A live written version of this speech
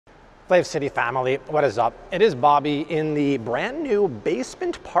Flav City family, what is up? It is Bobby in the brand new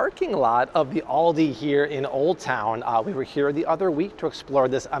basement parking lot of the Aldi here in Old Town. We were here the other week to explore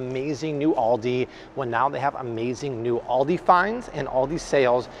this amazing new Aldi, when now they have amazing new Aldi finds and Aldi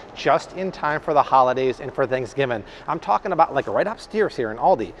sales just in time for the holidays and for Thanksgiving. I'm talking about like right upstairs here in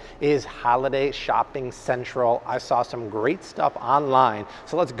Aldi is Holiday Shopping Central. I saw some great stuff online.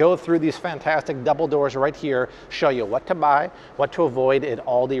 So let's go through these fantastic double doors right here, show you what to buy, what to avoid at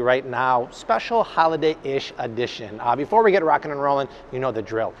Aldi right now. Special holiday-ish edition. Before we get rocking and rolling, you know the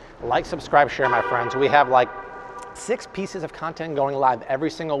drill. Like, subscribe, share, my friends. We have like 6 pieces of content going live every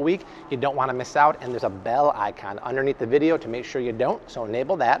single week. You don't want to miss out, and there's a bell icon underneath the video to make sure you don't, so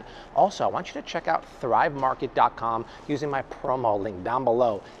enable that. Also, I want you to check out thrivemarket.com using my promo link down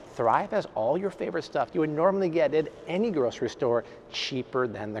below. Thrive has all your favorite stuff you would normally get at any grocery store, cheaper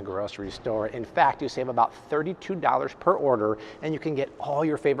than the grocery store. In fact, you save about $32 per order, and you can get all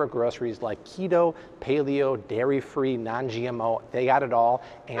your favorite groceries like keto, paleo, dairy-free, non-GMO. They got it all,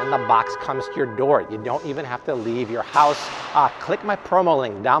 and the box comes to your door. You don't even have to leave your house. Click my promo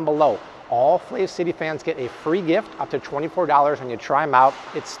link down below. All Flav City fans get a free gift up to $24 when you try them out.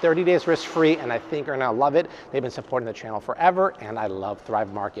 It's 30 days risk-free, and I think you're gonna love it. They've been supporting the channel forever, and I love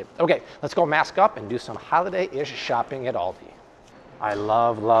Thrive Market. Okay, let's go mask up and do some holiday-ish shopping at Aldi. I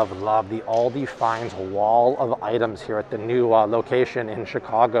love the Aldi Finds wall of items here at the new location in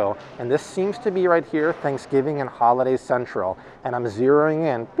Chicago. And this seems to be right here, Thanksgiving and Holiday Central. And I'm zeroing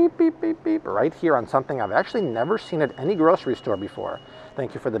in, beep, beep, beep, beep, right here on something I've actually never seen at any grocery store before.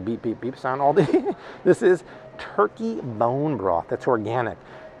 Thank you for the beep, beep, beep sound, Aldi. This is turkey bone broth that's organic.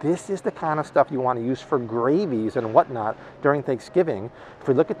 This is the kind of stuff you want to use for gravies and whatnot during Thanksgiving. If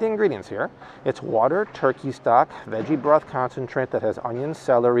we look at the ingredients here, it's water, turkey stock, veggie broth concentrate that has onion,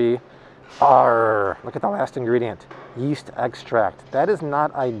 celery. Look at the last ingredient, yeast extract. That is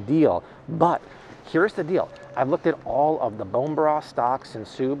not ideal, but here's the deal. I've looked at all of the bone broth stocks and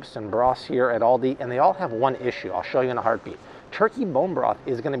soups and broths here at Aldi, and they all have one issue. I'll show you in a heartbeat. Turkey bone broth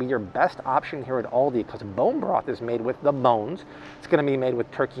is going to be your best option here at Aldi because bone broth is made with the bones. It's going to be made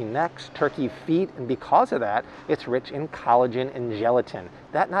with turkey necks, turkey feet, and because of that, it's rich in collagen and gelatin.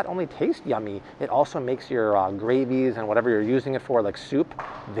 That not only tastes yummy, it also makes your gravies and whatever you're using it for, like soup,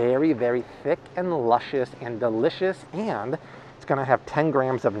 very, very thick and luscious and delicious, and it's going to have 10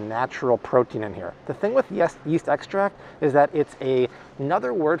 grams of natural protein in here. The thing with yeast extract is that it's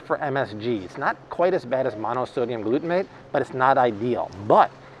another word for MSG. It's not quite as bad as monosodium glutamate, but it's not ideal. But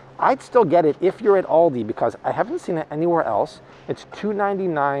I'd still get it if you're at Aldi because I haven't seen it anywhere else. It's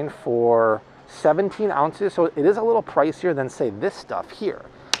 $2.99 for 17 ounces, so it is a little pricier than, say, this stuff here.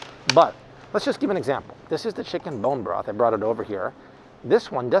 But let's just give an example. This is the chicken bone broth. I brought it over here.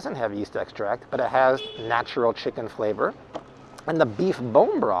 This one doesn't have yeast extract, but it has natural chicken flavor. And the beef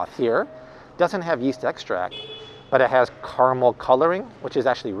bone broth here doesn't have yeast extract, but it has caramel coloring, which is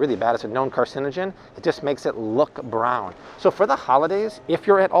actually really bad. It's a known carcinogen. It just makes it look brown. So for the holidays, if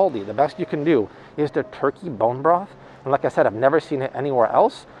you're at Aldi, the best you can do is the turkey bone broth. And like I said, I've never seen it anywhere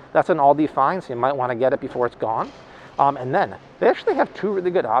else. That's an Aldi find, so you might want to get it before it's gone. And then they actually have 2 really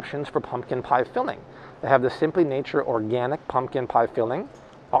good options for pumpkin pie filling. They have the Simply Nature organic pumpkin pie filling.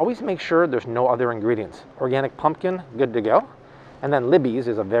 Always make sure there's no other ingredients. Organic pumpkin, good to go. And then Libby's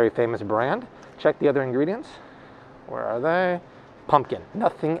is a very famous brand. Check the other ingredients. Where are they? Pumpkin.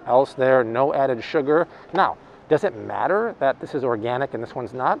 Nothing else there, no added sugar. Now, does it matter that this is organic and this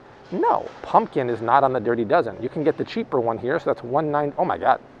one's not? No, pumpkin is not on the Dirty Dozen. You can get the cheaper one here, so that's $1.9. Oh my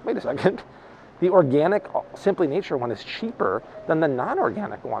God, wait a second. The organic Simply Nature one is cheaper than the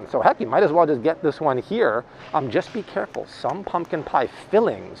non-organic one. So heck, you might as well just get this one here. Just be careful. Some pumpkin pie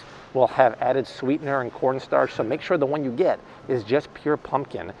fillings will have added sweetener and cornstarch, so make sure the one you get is just pure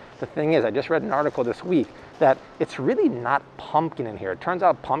pumpkin. The thing is, I just read an article this week that it's really not pumpkin in here. It turns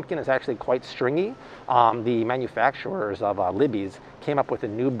out pumpkin is actually quite stringy. The manufacturers of Libby's came up with a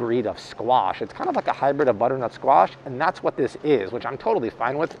new breed of squash. It's kind of like a hybrid of butternut squash, and that's what this is, which I'm totally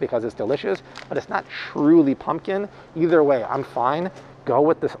fine with because it's delicious, but it's not truly pumpkin. Either way, I'm fine. Go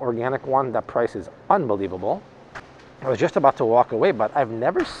with this organic one. That price is unbelievable. I was just about to walk away, but I've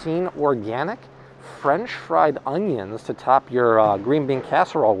never seen organic French fried onions to top your green bean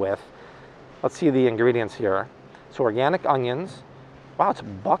casserole with. Let's see the ingredients here. So organic onions. Wow, it's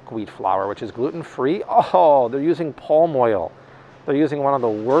buckwheat flour, which is gluten-free. Oh, they're using palm oil. They're using one of the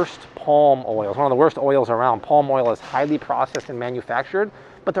worst palm oils, one of the worst oils around. Palm oil is highly processed and manufactured,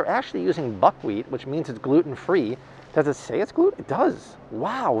 but they're actually using buckwheat, which means it's gluten-free. Does it say it's gluten? It does.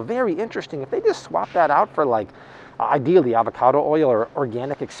 Wow, very interesting. If they just swap that out for like, ideally avocado oil or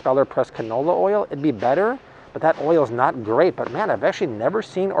organic expeller pressed canola oil, it'd be better. but that oil is not great. But man, I've actually never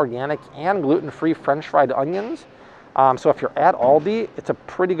seen organic and gluten-free French fried onions. So if you're at Aldi, it's a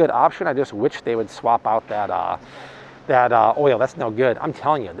pretty good option. I just wish they would swap out that oil. That's no good. I'm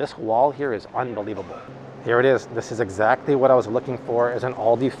telling you, this wall here is unbelievable. Here it is. This is exactly what I was looking for as an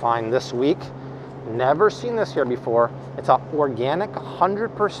Aldi find this week. Never seen this here before. It's an organic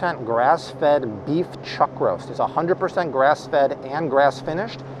 100% grass-fed beef chuck roast. It's 100% grass-fed and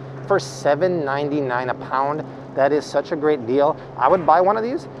grass-finished for $7.99 a pound. That is such a great deal. I would buy one of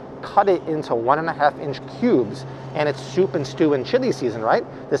these, cut it into 1.5-inch cubes, and it's soup and stew and chili season, right?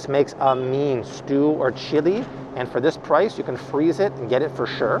 This makes a mean stew or chili, and for this price, you can freeze it and get it for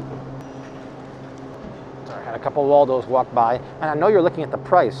sure. So I had a couple Waldos walk by, and I know you're looking at the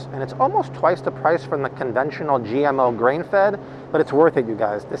price, and it's almost twice the price from the conventional GMO grain-fed, but it's worth it, you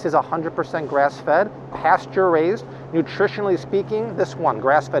guys. This is 100% grass-fed, pasture-raised. Nutritionally speaking, this one,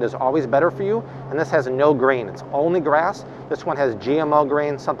 grass-fed, is always better for you, and this has no grain. It's only grass. This one has GMO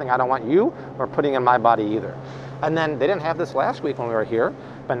grain, something I don't want you or putting in my body either. And then they didn't have this last week when we were here,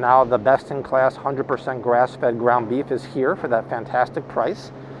 but now the best-in-class 100% grass-fed ground beef is here for that fantastic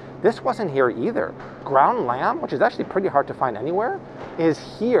price. This wasn't here either. Ground lamb, which is actually pretty hard to find anywhere, is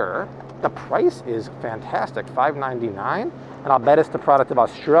here. The price is fantastic, $5.99. And I'll bet it's the product of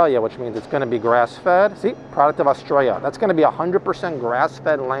Australia, which means it's going to be grass-fed. See, product of Australia. That's going to be 100%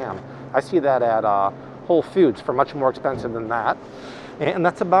 grass-fed lamb. I see that at Whole Foods for much more expensive than that. And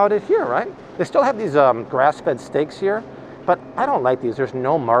that's about it here, right? They still have these grass-fed steaks here, but I don't like these. There's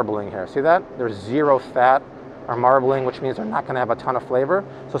no marbling here. See that? There's zero fat or marbling, which means they're not going to have a ton of flavor.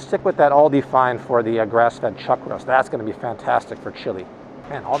 So stick with that Aldi find for the grass-fed chuck roast. That's going to be fantastic for chili.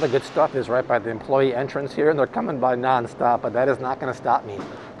 Man, all the good stuff is right by the employee entrance here, and they're coming by nonstop, but that is not going to stop me,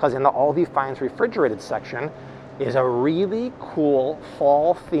 because in the Aldi Finds refrigerated section is a really cool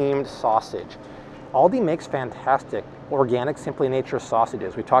fall-themed sausage. Aldi makes fantastic organic Simply Nature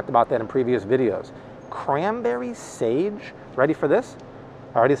sausages. We talked about that in previous videos. Cranberry sage, ready for this?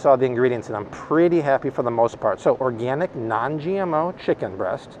 I already saw the ingredients, and I'm pretty happy for the most part. So organic non-GMO chicken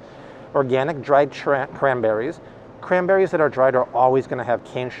breast, organic dried cranberries. Cranberries that are dried are always going to have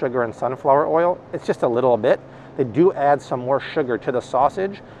cane sugar and sunflower oil. It's just a little bit. They do add some more sugar to the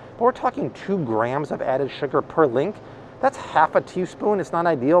sausage, but we're talking 2 grams of added sugar per link. That's half a teaspoon. It's not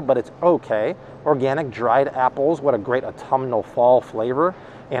ideal, but it's okay. Organic dried apples, what a great autumnal fall flavor.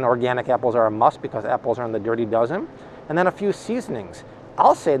 And organic apples are a must because apples are in the Dirty Dozen. And then a few seasonings.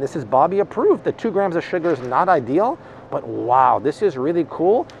 I'll say this is Bobby approved. The 2 grams of sugar is not ideal, but wow, this is really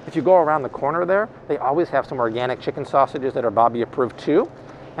cool. If you go around the corner there, they always have some organic chicken sausages that are Bobby approved too.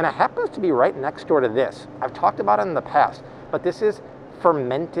 And it happens to be right next door to this. I've talked about it in the past, but this is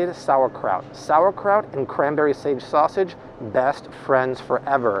fermented sauerkraut. Sauerkraut and cranberry sage sausage, best friends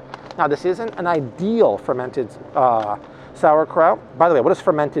forever. Now, this isn't an ideal fermented sauerkraut. By the way, what does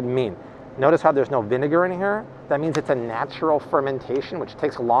fermented mean? Notice how there's no vinegar in here? That means it's a natural fermentation, which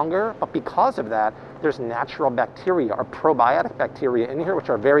takes longer, but because of that, there's natural bacteria or probiotic bacteria in here, which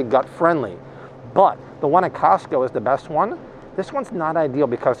are very gut friendly. But the one at Costco is the best one. This one's not ideal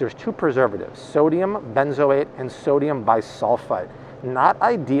because there's 2 preservatives, sodium benzoate and sodium bisulfite. Not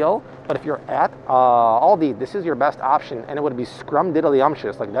ideal, but if you're at Aldi, this is your best option, and it would be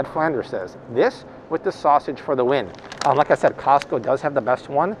scrumdiddlyumptious, like Ned Flanders says. This with the sausage for the win. Like I said, Costco does have the best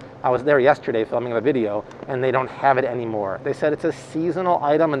one. I was there yesterday filming a video, and they don't have it anymore. They said it's a seasonal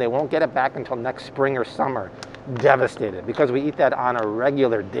item, and they won't get it back until next spring or summer. Devastated, because we eat that on a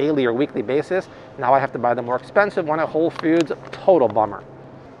regular daily or weekly basis. Now I have to buy the more expensive one at Whole Foods. Total bummer.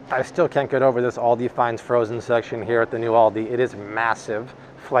 I still can't get over this Aldi Finds frozen section here at the new Aldi. It is massive,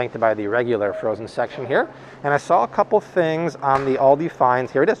 flanked by the regular frozen section here. And I saw a couple things on the Aldi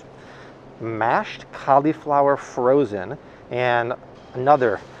Finds. Here it is. Mashed cauliflower frozen, and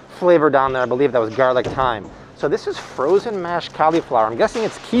another flavor down there, I believe that was garlic thyme. So this is frozen mashed cauliflower. I'm guessing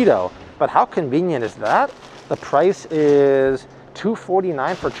it's keto, but how convenient is that? The price is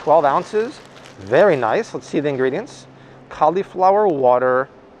 $2.49 for 12 ounces. Very nice. Let's see the ingredients. Cauliflower water,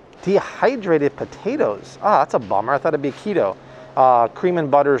 dehydrated potatoes. Ah, that's a bummer. I thought it'd be keto. Cream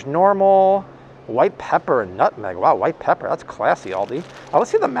and butter's normal. White pepper and nutmeg. Wow, white pepper. That's classy, Aldi. Let's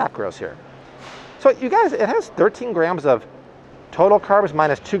see the macros here. So you guys, it has 13 grams of total carbs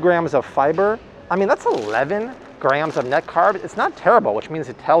minus 2 grams of fiber. I mean, that's 11 grams of net carbs. It's not terrible, which means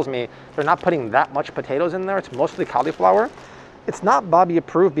it tells me they're not putting that much potatoes in there. It's mostly cauliflower. It's not Bobby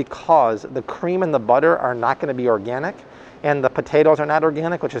approved because the cream and the butter are not going to be organic, and the potatoes are not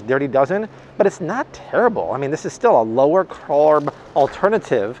organic, which is Dirty Dozen, but it's not terrible. I mean, this is still a lower carb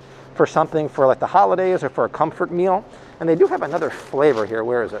alternative for something for like the holidays or for a comfort meal. And they do have another flavor here.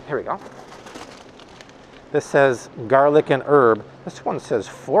 Where is it? Here we go. This says garlic and herb. This one says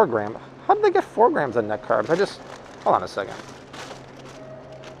 4 grams. How did they get 4 grams of net carbs? Hold on a second.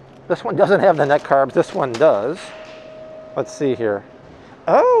 This one doesn't have the net carbs. This one does. Let's see here.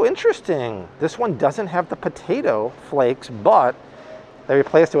 Oh, interesting. This one doesn't have the potato flakes, but they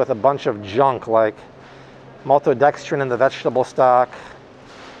replaced it with a bunch of junk like maltodextrin in the vegetable stock,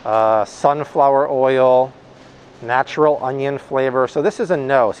 sunflower oil, natural onion flavor. So this is a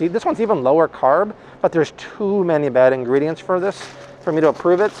no. See, this one's even lower carb, but there's too many bad ingredients for this for me to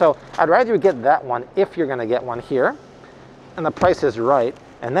approve it. So I'd rather you get that one if you're gonna get one here, and the price is right.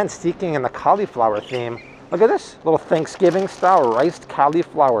 And then sticking in the cauliflower theme, look at this little Thanksgiving style riced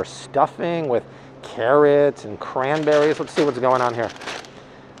cauliflower stuffing with carrots and cranberries. Let's see what's going on here.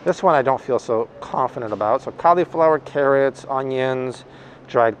 This one I don't feel so confident about. So cauliflower, carrots, onions,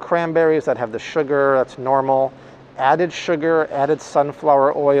 dried cranberries that have the sugar, that's normal. Added sugar, added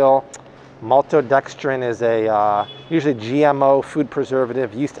sunflower oil. Maltodextrin is a usually GMO food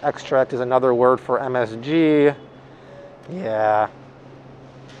preservative. Yeast extract is another word for MSG. Yeah.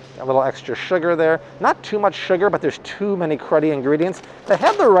 A little extra sugar there. Not too much sugar, but there's too many cruddy ingredients. They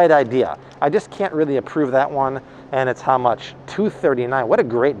have the right idea. I just can't really approve that one. And it's how much? $2.39. What a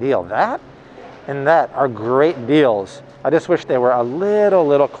great deal. That and that are great deals. I just wish they were a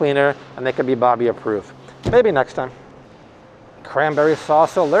little cleaner and they could be Bobby approved. Maybe next time. Cranberry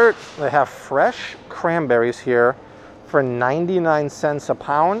sauce alert. They have fresh cranberries here for 99 cents a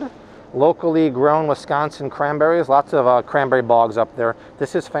pound. Locally grown Wisconsin cranberries, lots of cranberry bogs up there.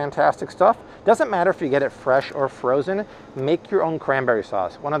 This is fantastic stuff. Doesn't matter if you get it fresh or frozen, make your own cranberry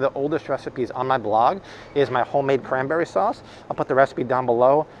sauce. One of the oldest recipes on my blog is my homemade cranberry sauce. I'll put the recipe down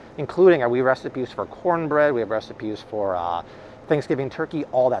below, including we have recipes for cornbread, we have recipes for Thanksgiving turkey,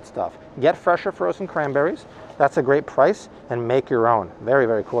 all that stuff. Get fresh or frozen cranberries. That's a great price, and make your own.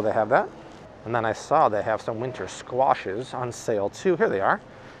 Very cool they have that. And then I saw they have some winter squashes on sale too. Here they are.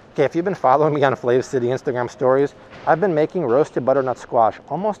 Okay, if you've been following me on Flav City Instagram stories, I've been making roasted butternut squash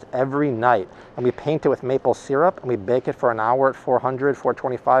almost every night. And we paint it with maple syrup and we bake it for an hour at 400,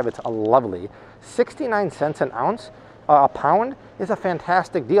 425. It's lovely. 69 cents an ounce, a pound is a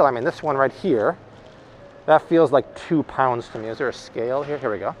fantastic deal. I mean, this one right here, that feels like 2 pounds to me. Is there a scale here?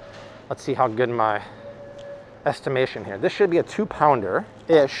 Here we go. Let's see how good my estimation here. This should be a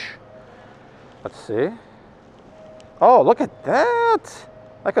 2-pounder-ish. Let's see. Oh, look at that.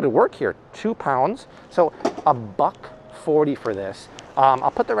 That could work here. 2 pounds. So $1.40 for this. I'll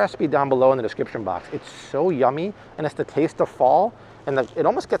put the recipe down below in the description box. It's so yummy, and it's the taste of fall. And it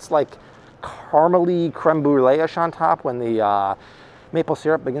almost gets like caramely creme brulee-ish on top when the maple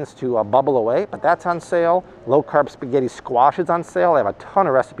syrup begins to bubble away. But that's on sale. Low-carb spaghetti squash is on sale. I have a ton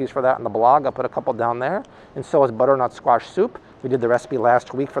of recipes for that in the blog. I'll put a couple down there. And so is butternut squash soup. We did the recipe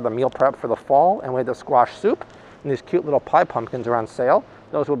last week for the meal prep for the fall, and we had the squash soup. And these cute little pie pumpkins are on sale.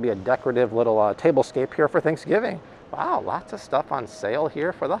 Those will be a decorative little tablescape here for Thanksgiving. Wow, lots of stuff on sale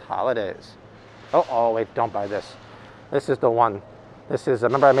here for the holidays. Oh, wait, don't buy this. This is the one. This is,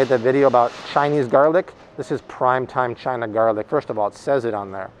 remember I made that video about Chinese garlic? This is prime time China garlic. First of all, it says it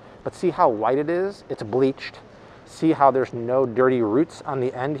on there. But see how white it is? It's bleached. See how there's no dirty roots on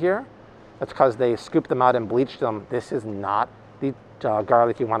the end here? That's because they scooped them out and bleached them. This is not the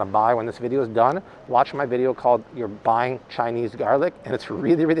garlic you want to buy when this video is done. Watch my video called You're Buying Chinese Garlic, and it's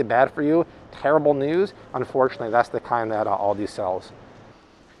really bad for you. Terrible news. Unfortunately, that's the kind that Aldi sells.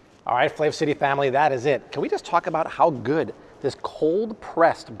 All right, Flav City family, that is it. Can we just talk about how good this cold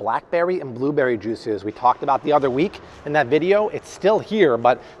pressed blackberry and blueberry juice is? We talked about the other week in that video. It's still here,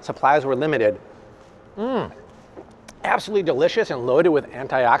 but supplies were limited. Absolutely delicious and loaded with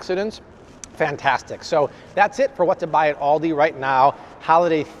antioxidants. Fantastic. So that's it for what to buy at Aldi right now.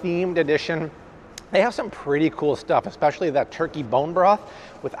 Holiday themed edition. They have some pretty cool stuff, especially that turkey bone broth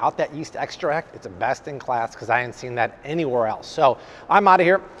without that yeast extract. It's a best in class because I ain't seen that anywhere else. So I'm out of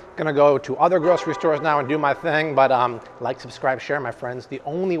here. Gonna go to other grocery stores now and do my thing. But like, subscribe, share, my friends. The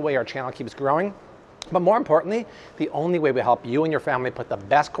only way our channel keeps growing. But more importantly, the only way we help you and your family put the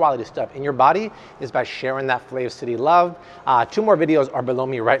best quality stuff in your body is by sharing that Flav City love. 2 more videos are below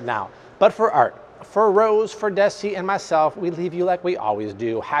me right now. But for Art, for Rose, for Desi, and myself, we leave you like we always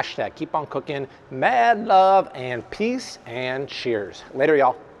do. Hashtag keep on cooking, mad love, and peace, and cheers. Later,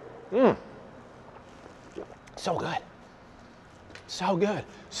 y'all. So good. So good.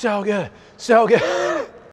 So good. So good.